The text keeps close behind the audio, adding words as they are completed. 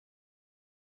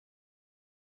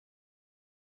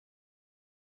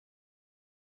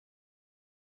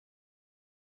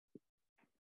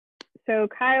So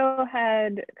Kyle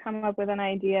had come up with an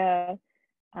idea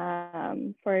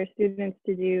for students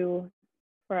to do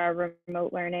for our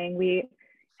remote learning. We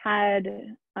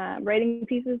had writing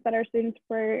pieces that our students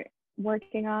were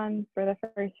working on for the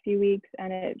first few weeks,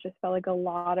 and it just felt like a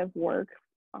lot of work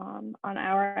on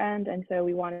our end. And so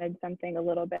we wanted something a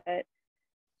little bit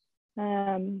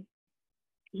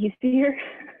easier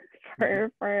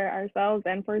for ourselves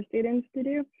and for students to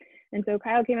do. And so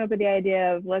Kyle came up with the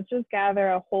idea of, let's just gather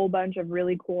a whole bunch of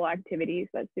really cool activities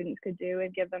that students could do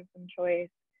and give them some choice.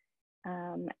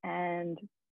 And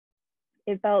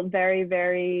it felt very,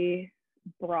 very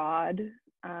broad,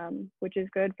 which is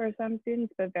good for some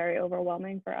students, but very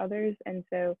overwhelming for others. And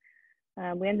so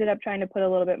we ended up trying to put a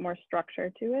little bit more structure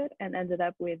to it and ended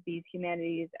up with these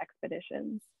humanities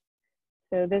expeditions.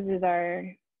 So this is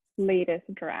our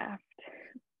latest draft.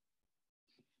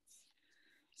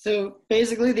 So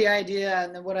basically the idea,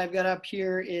 and what I've got up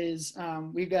here is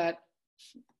we've got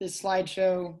this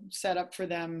slideshow set up for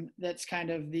them that's kind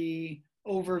of the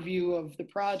overview of the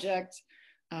project,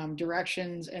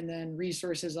 directions, and then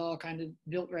resources all kind of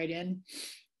built right in.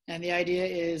 And the idea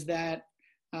is that,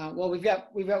 well, we've got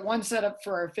one set up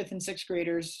for our 5th and 6th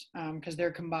graders because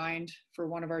they're combined for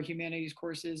one of our humanities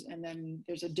courses. And then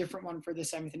there's a different one for the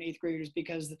 7th and 8th graders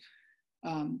because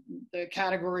the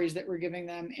categories that we're giving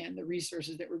them and the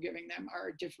resources that we're giving them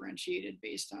are differentiated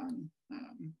based on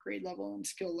grade level and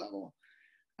skill level.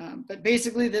 But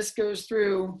basically this goes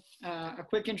through a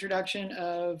quick introduction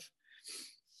of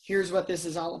here's what this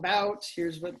is all about,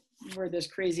 here's where this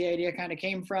crazy idea kind of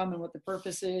came from and what the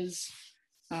purpose is,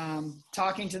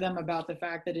 talking to them about the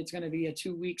fact that it's going to be a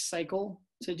 2-week cycle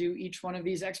to do each one of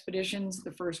these expeditions,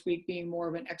 the first week being more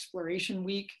of an exploration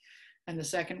week, and the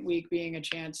second week being a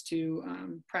chance to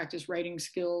practice writing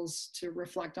skills to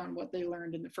reflect on what they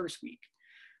learned in the first week.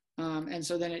 And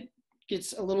so then it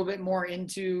gets a little bit more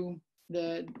into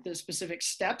the specific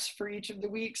steps for each of the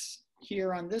weeks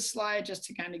here on this slide, just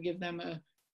to kind of give them a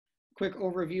quick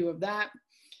overview of that.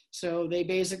 So they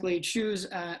basically choose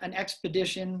an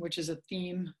expedition, which is a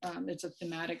theme. It's a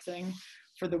thematic thing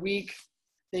for the week.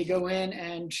 They go in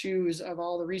and choose, of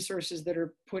all the resources that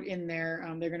are put in there,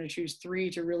 they're going to choose 3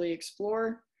 to really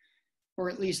explore, or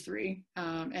at least 3.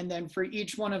 And then for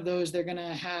each one of those, they're going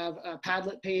to have a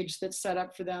Padlet page that's set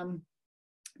up for them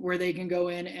where they can go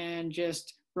in and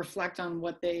just reflect on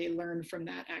what they learned from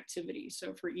that activity.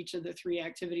 So for each of the 3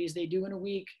 activities they do in a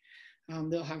week,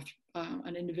 they'll have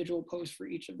an individual post for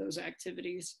each of those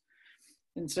activities.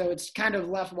 And so it's kind of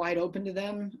left wide open to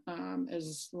them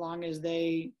as long as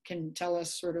they can tell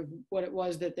us sort of what it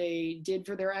was that they did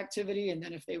for their activity. And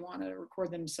then if they want to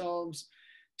record themselves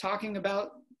talking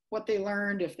about what they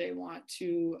learned, if they want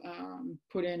to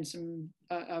put in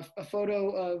a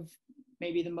photo of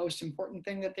maybe the most important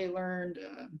thing that they learned,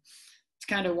 it's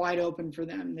kind of wide open for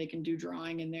them. They can do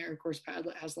drawing in there. Of course,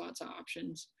 Padlet has lots of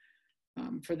options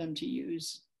for them to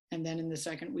use. And then in the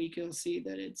second week, you'll see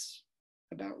that it's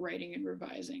about writing and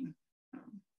revising. Do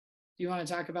you want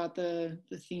to talk about the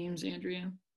themes,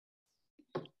 Andrea?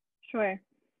 Sure.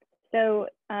 So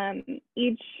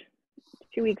each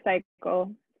 2-week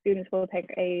cycle, students will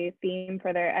pick a theme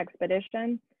for their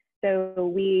expedition.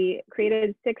 So we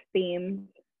created 6 themes.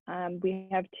 We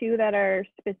have 2 that are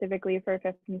specifically for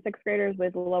 5th and 6th graders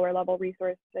with lower level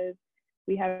resources.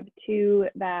 We have 2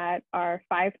 that are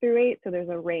 5 through 8, so there's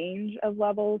a range of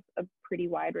levels, a pretty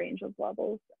wide range of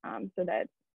levels, so that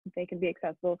they can be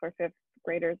accessible for 5th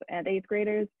graders and 8th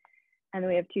graders. And then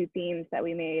we have 2 themes that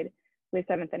we made with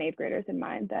 7th and 8th graders in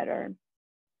mind that are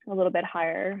a little bit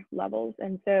higher levels.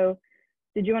 And so,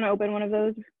 did you want to open one of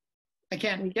those? I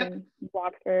can. We Yep. can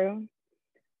walk through.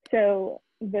 So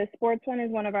the sports one is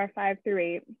one of our 5 through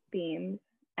 8 themes,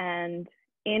 and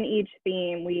in each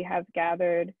theme we have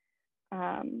gathered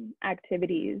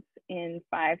activities in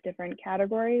 5 different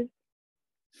categories.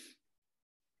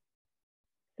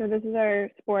 So this is our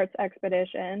sports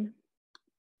expedition.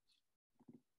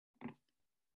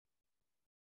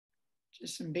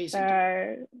 Just some basic.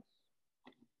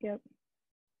 Yep.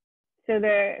 So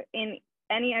there, in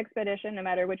any expedition, no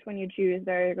matter which one you choose,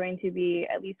 there are going to be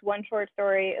at least 1 short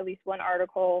story, at least 1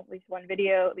 article, at least 1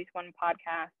 video, at least 1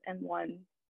 podcast, and 1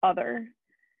 other.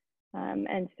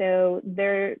 And so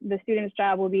the student's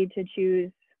job will be to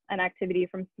choose an activity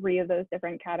from 3 of those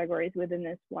different categories within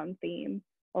this 1 theme,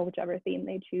 or whichever theme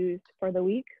they choose for the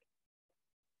week.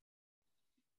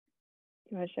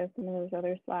 Do you want to show some of those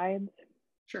other slides?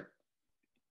 Sure.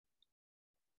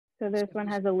 So this one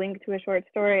has a link to a short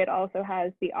story. It also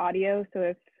has the audio, so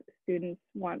if students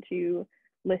want to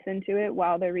listen to it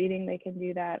while they're reading, they can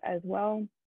do that as well.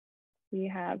 We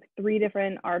have 3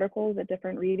 different articles at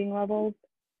different reading levels.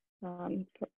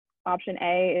 option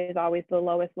A is always the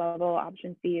lowest level,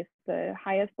 option C is the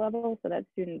highest level, so that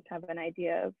students have an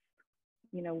idea of,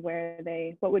 you know,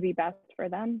 what would be best for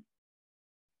them.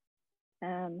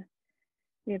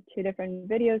 We have 2 different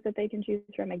videos that they can choose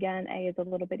from. Again, A is a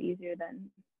little bit easier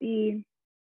than B.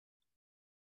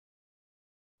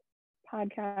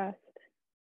 Podcast.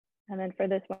 And then for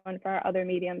this one, for our other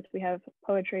mediums, we have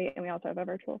poetry and we also have a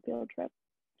virtual field trip.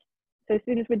 So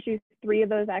students would choose 3 of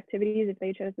those activities if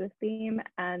they chose this theme.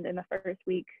 And in the first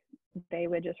week, they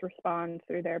would just respond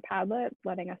through their Padlet,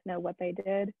 letting us know what they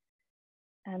did.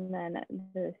 And then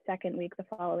the second week, the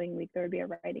following week, there would be a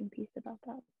writing piece about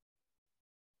that.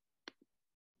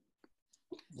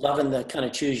 Loving the kind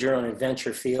of choose your own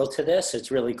adventure feel to this.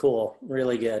 It's really cool,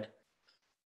 really good.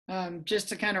 Just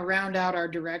to kind of round out our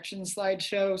direction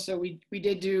slideshow. So we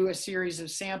did do a series of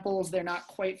samples. They're not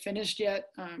quite finished yet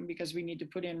because we need to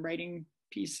put in writing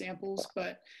piece samples,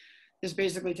 but this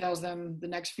basically tells them the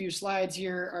next few slides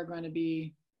here are going to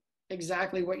be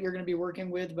exactly what you're going to be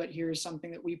working with, but here's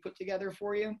something that we put together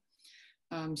for you.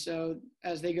 So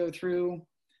as they go through,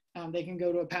 they can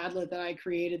go to a Padlet that I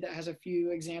created that has a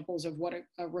few examples of what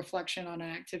a reflection on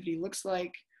an activity looks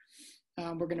like.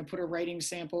 We're going to put a writing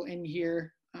sample in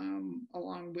here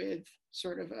along with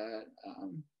sort of a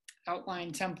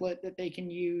outline template that they can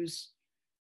use,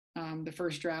 the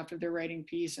first draft of their writing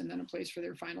piece, and then a place for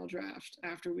their final draft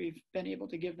after we've been able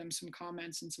to give them some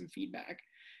comments and some feedback.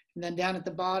 And then down at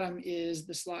the bottom is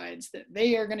the slides that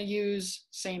they are going to use.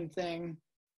 Same thing,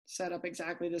 set up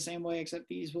exactly the same way, except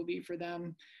these will be for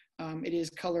them. It is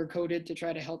color coded to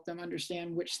try to help them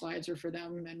understand which slides are for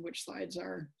them and which slides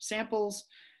are samples,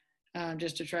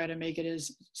 just to try to make it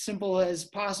as simple as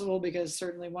possible, because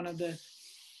certainly one of the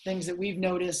things that we've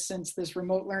noticed since this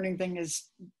remote learning thing has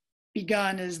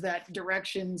begun is that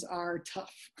directions are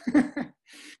tough.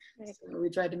 So we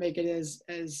tried to make it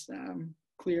as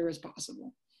clear as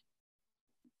possible.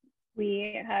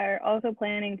 We are also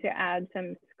planning to add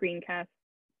some screencasts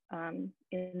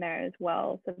in there as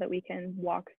well, so that we can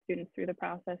walk students through the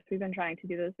process. We've been trying to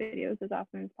do those videos as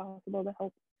often as possible to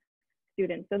help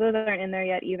students. So those aren't in there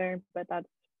yet either, but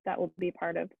that will be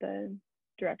part of the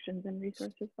directions and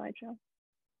resources slideshow.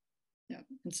 Yeah,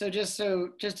 and so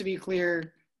just to be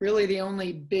clear, really the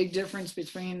only big difference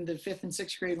between the 5th and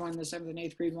 6th grade one, the 7th and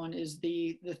 8th grade one, is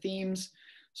the themes.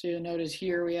 So you'll notice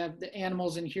here we have the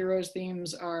animals and heroes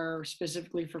themes are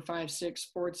specifically for 5, 6,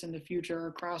 sports in the future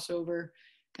or crossover.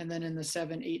 And then in the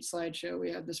 7, 8 slideshow, we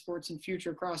have the sports and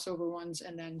future crossover ones,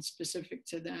 and then specific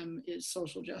to them is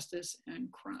social justice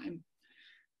and crime.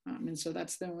 And so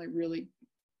that's the only really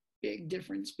big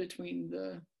difference between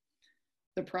the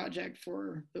project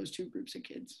for those 2 groups of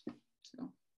kids. So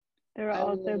there will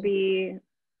also be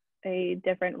a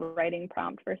different writing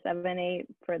prompt for 7, 8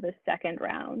 for the second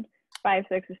round. 5,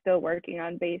 6 is still working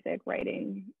on basic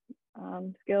writing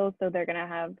skills, so they're going to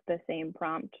have the same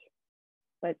prompt,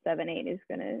 but 7, 8 is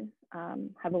going to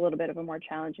have a little bit of a more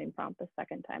challenging prompt the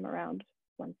second time around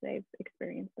once they've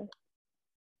experienced this.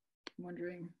 I'm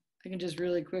wondering, I can just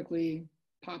really quickly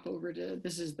pop over to,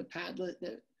 this is the Padlet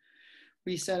that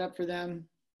we set up for them.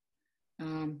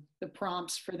 The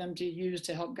prompts for them to use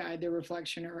to help guide their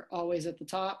reflection are always at the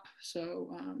top,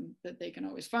 so that they can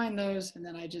always find those. And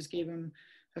then I just gave them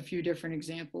a few different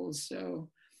examples. So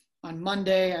on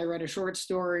Monday, I read a short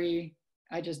story.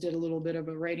 I just did a little bit of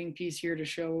a writing piece here to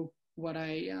show what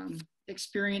I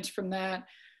experienced from that.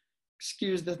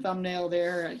 Excuse the thumbnail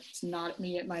there. It's not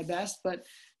me at my best, but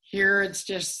here it's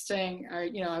just saying,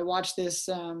 I watched this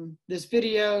this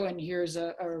video, and here's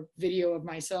a video of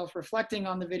myself reflecting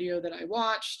on the video that I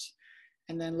watched.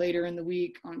 And then later in the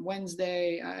week on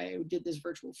Wednesday, I did this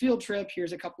virtual field trip.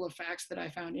 Here's a couple of facts that I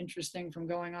found interesting from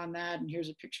going on that. And here's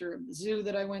a picture of the zoo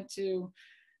that I went to.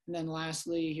 And then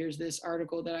lastly, here's this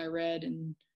article that I read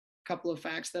and a couple of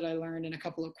facts that I learned and a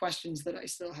couple of questions that I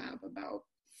still have about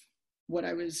what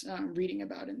I was reading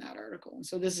about in that article. And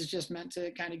so this is just meant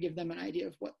to kind of give them an idea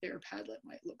of what their Padlet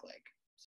might look like.